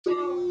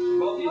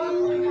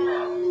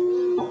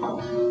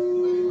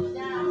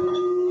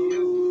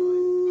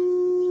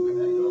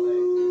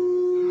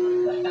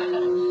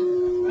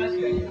That's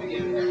good, you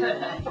forgive me.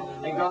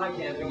 And God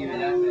can't forgive me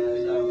that bad,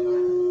 so.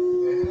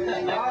 I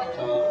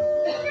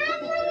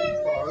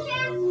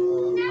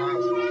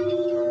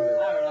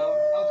don't know.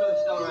 I'm so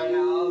stoned right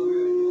now, I'll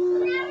agree with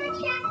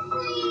you.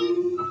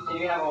 Do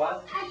you have a what?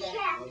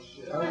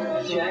 A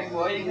check?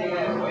 What do you think I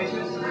have?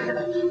 Waitress?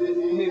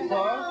 You need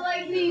Paul?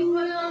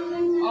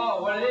 Oh,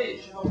 what are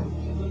these?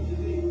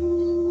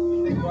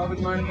 Rob, would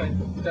you mind if I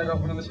dug up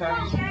one of the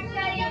tags?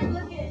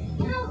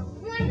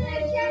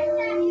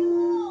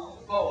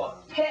 Oh, a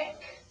pick.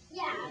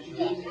 Yeah,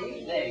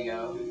 there you go.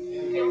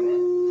 Okay,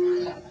 man.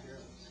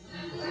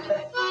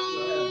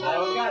 I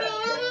don't got it.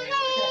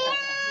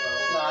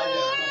 No, I do.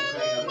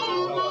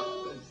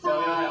 So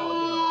we don't have one.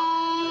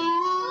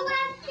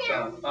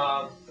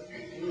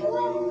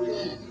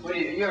 What are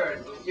you?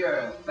 You're a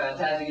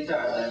fantastic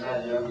guitarist, I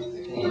imagine.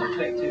 You need a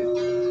pick too.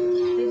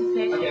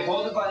 Okay,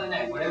 hold it by the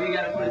neck. Whatever you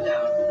got to put it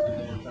down.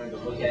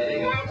 Okay, there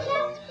you go.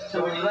 So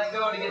when you let go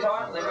of the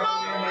guitar, let go of your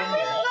hand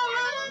here.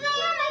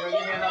 Bring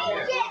your hand up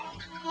here.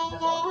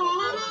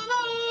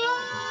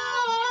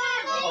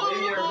 Oh,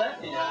 maybe you're a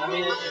lefty now. I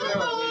mean, if you're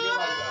like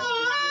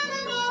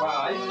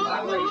wow, I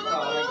play like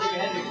Jimi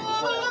Hendrix is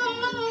what I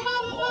mean.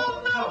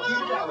 No, keep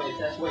it that way.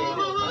 That's the way it is.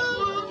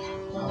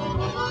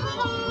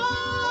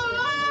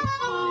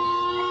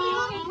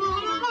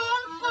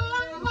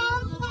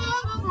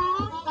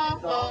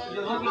 So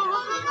you're looking at me.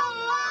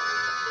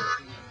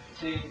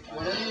 See,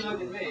 whenever you look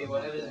at me,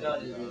 whatever's done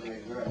is really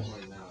reversed.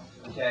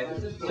 Okay?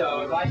 So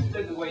if I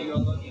stood the way you're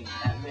looking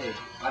at me,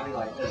 I'd be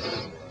like this.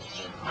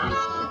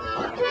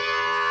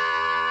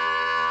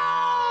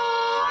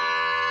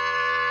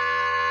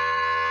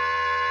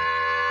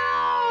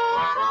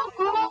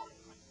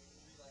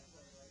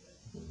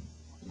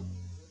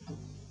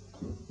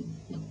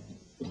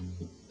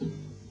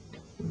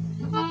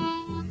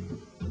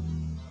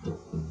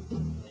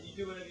 And you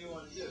do whatever you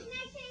want to do.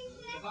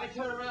 If I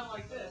turn around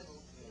like this,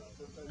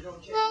 you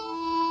don't change.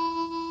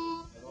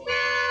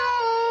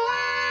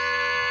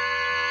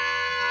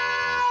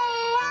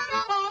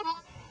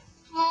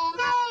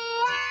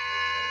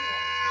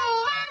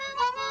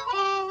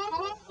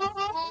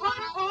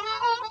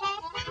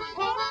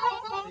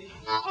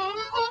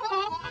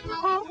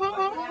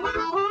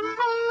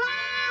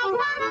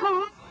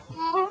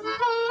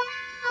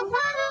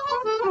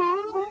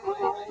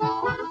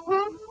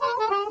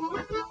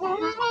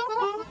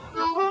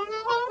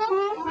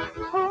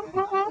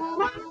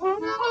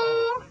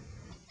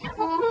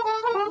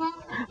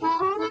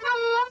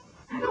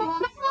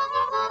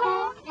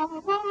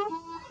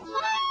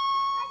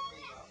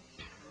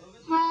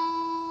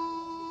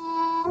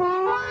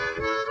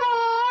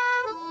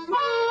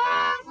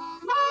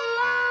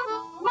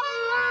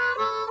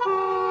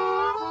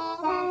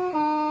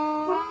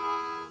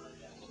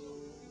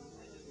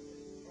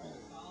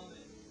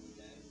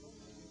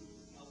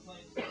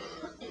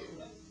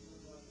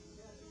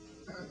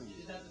 You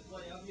just have to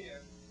play up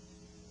here.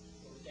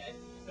 Okay?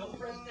 Don't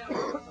press down.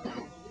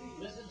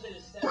 Listen to the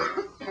step that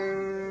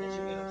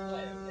you're going to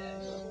play, okay?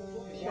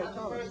 You have to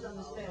first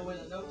understand where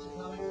the notes are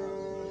coming from.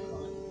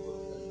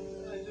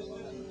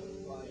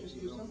 Just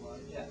do something?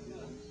 Yeah.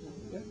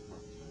 Yeah.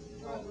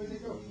 Where'd they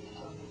go?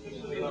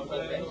 You want to play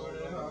bass?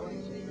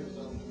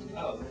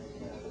 Oh.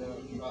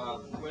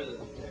 Where is it?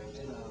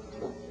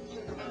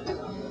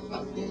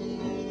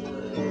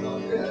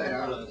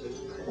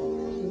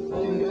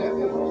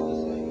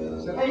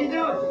 How you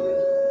doing?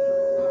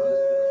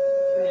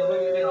 You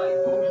look at me like,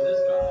 who's this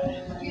guy?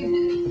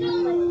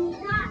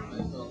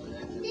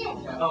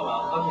 Oh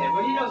well, okay,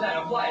 but he knows how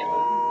to play.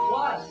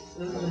 Plus,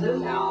 this is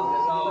his house,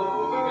 so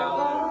we gotta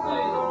let him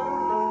play.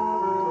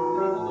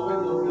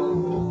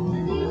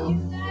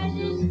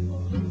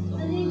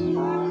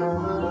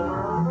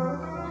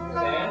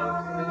 Sam?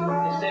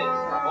 It's his,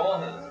 all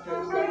his.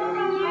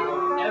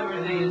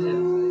 Everything is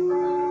his.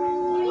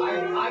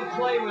 I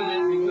play with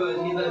it because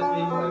he lets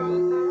me play with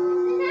it.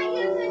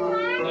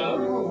 No,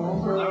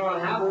 I don't want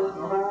to have one.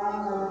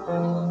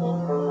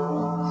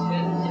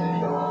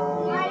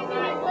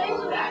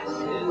 That's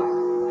his.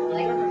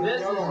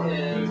 This is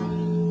his.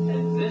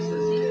 And this is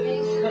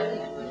his.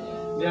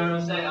 You know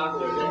what I'm saying?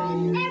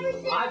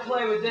 I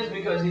play with this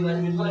because he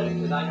lets me play it,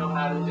 because I know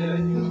how to do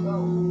it.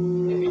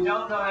 If you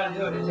don't know how to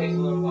do it, it takes a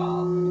little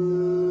while.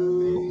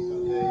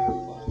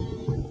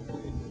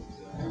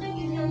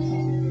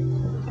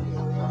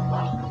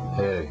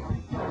 Hey,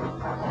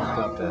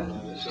 stop that.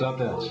 Stop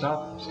that. Stop.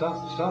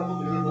 I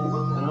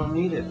don't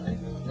need it. Play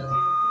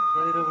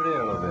it over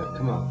there a little bit.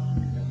 Come on.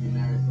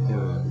 Do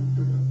it.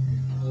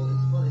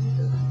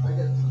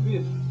 Oh,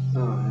 yeah.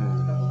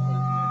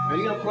 Are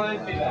you going to play?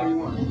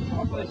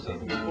 I'll play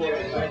something.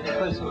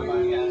 Play something.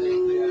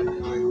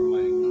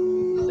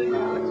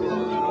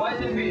 Why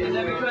is it? Is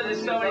that because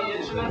there's so many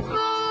instruments?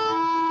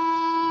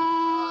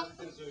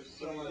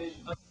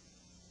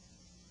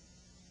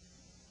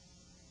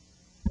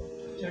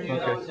 Turn your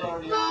nose in.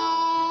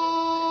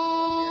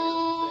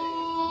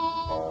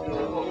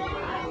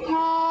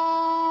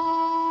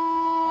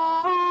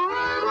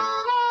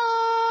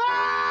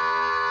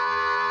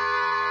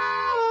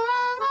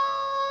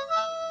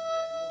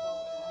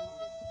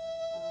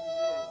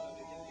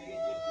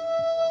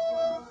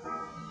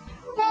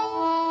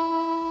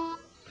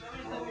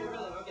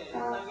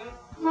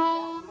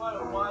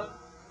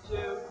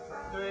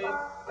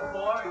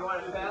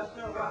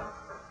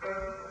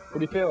 What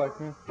do you feel like,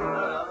 man? I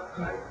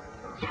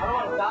don't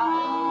want to die.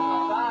 If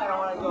I die, I don't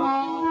want to go.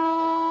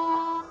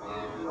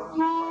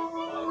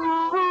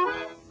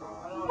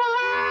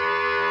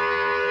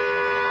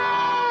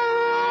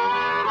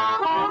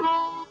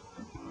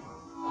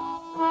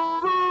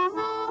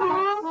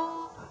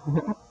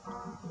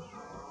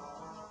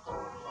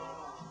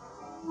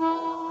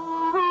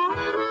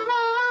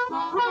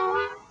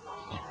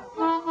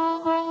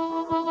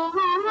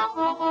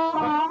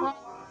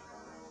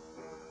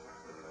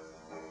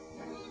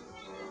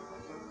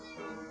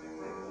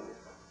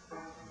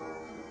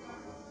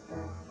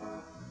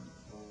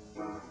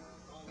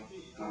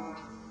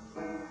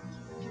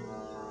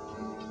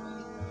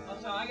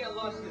 I got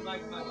lost because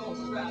my whole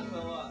strap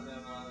fell off.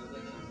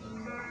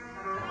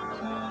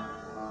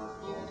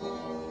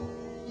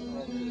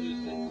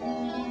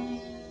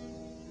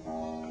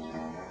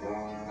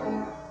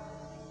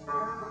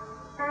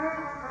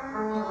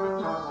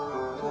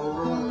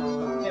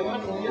 Hey,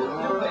 what's the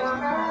other place?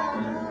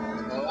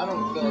 I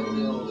don't feel like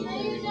dealing with this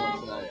anymore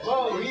tonight.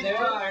 Whoa, he's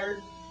tired.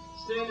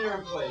 Stand there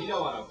and play. You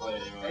don't want to play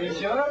anymore. Are you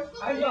sure?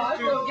 I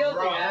feel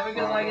guilty, man,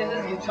 because like it's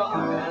this guitar,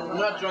 man. I'm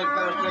not drunk. I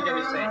was drinking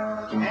every say. I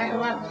don't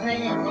want to play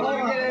it. Look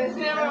at this. I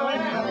don't want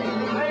to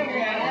play it.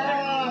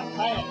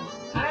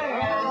 I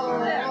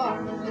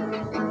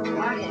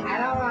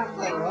don't want to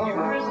play it. You're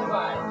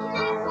crucified.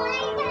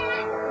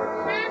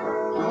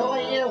 Who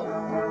are you?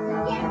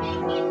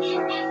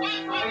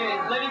 Okay,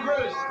 Lenny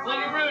Bruce.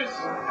 Lenny Bruce.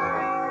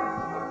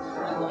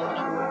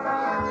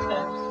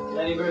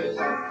 Lenny Bruce. Is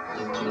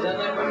that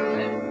Lenny Bruce's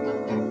name?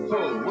 Who?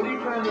 What are you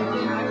trying to do?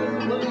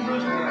 Lenny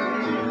Bruce. I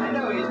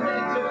know, he's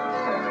Lenny too.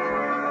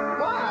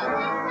 Why?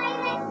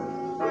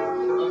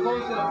 I'm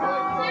going to the point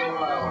for a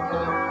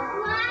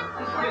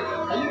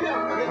while. Are you going to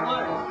forget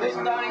one? They're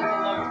starting to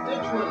learn.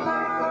 They're twins.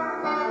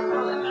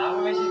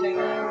 What makes you think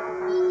that?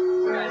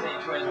 You guys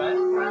ain't twins, right?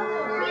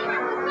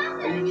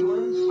 Are you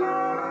twins? How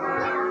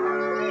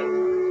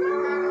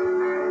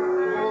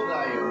old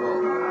are you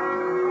both?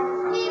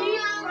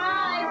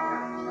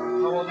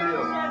 How old are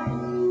you?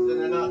 Then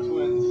they're not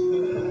twins.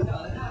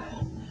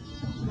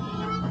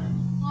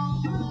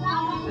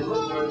 They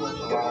look very much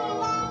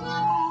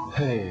alike.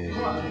 Hey.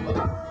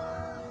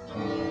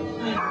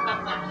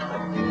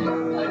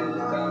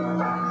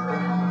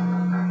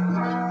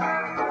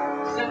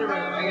 Send a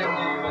rhythm. I gotta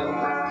do your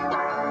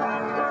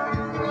rhythm.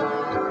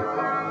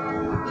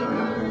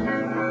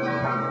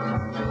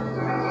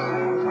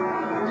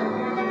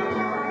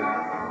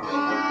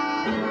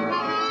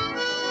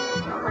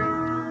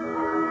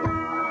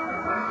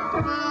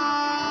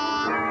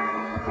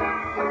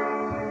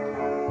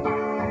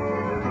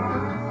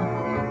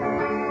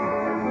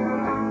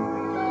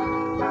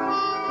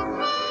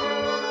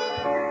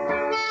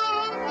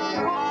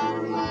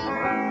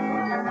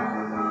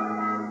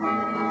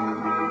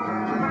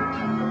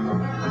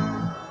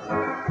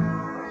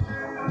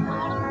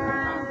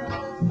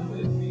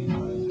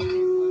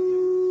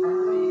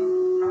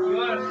 You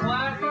want it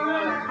flat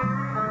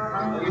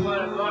or you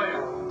want it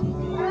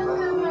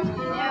lawyer?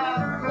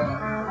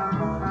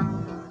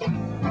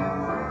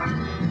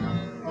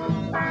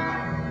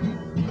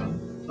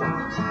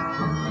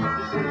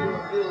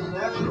 It feels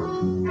natural.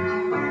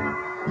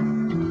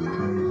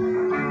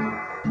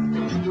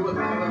 Just do it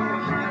because it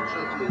feels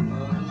natural to you.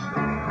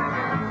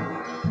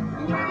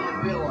 Do what you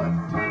feel like.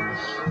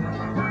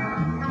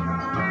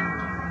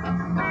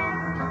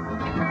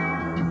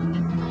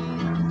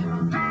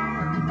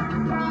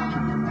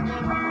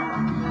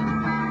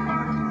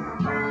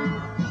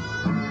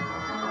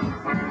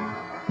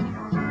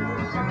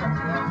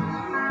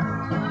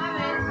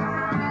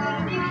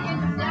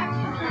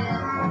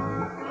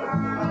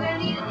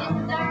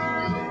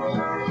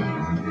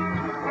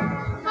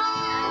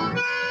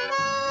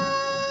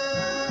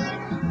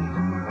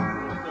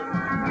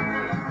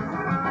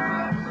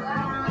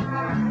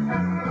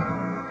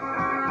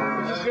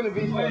 It's just gonna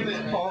be Wait a fun.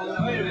 minute.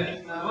 Wait a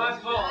minute. My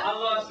fault. I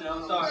lost it.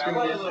 I'm sorry. I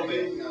played a little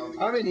bit.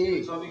 I'm in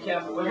E. So be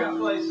careful. We're gonna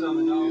play some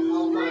and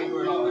I'll play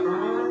where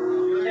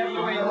it's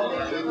careful where you hold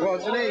it. Well,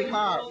 it's an A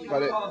harp,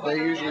 but they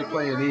usually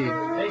play an E.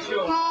 Hey,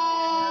 sure.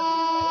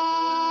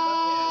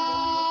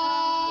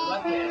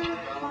 Left hand.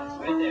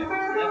 Right there.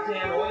 Left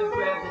hand always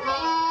grab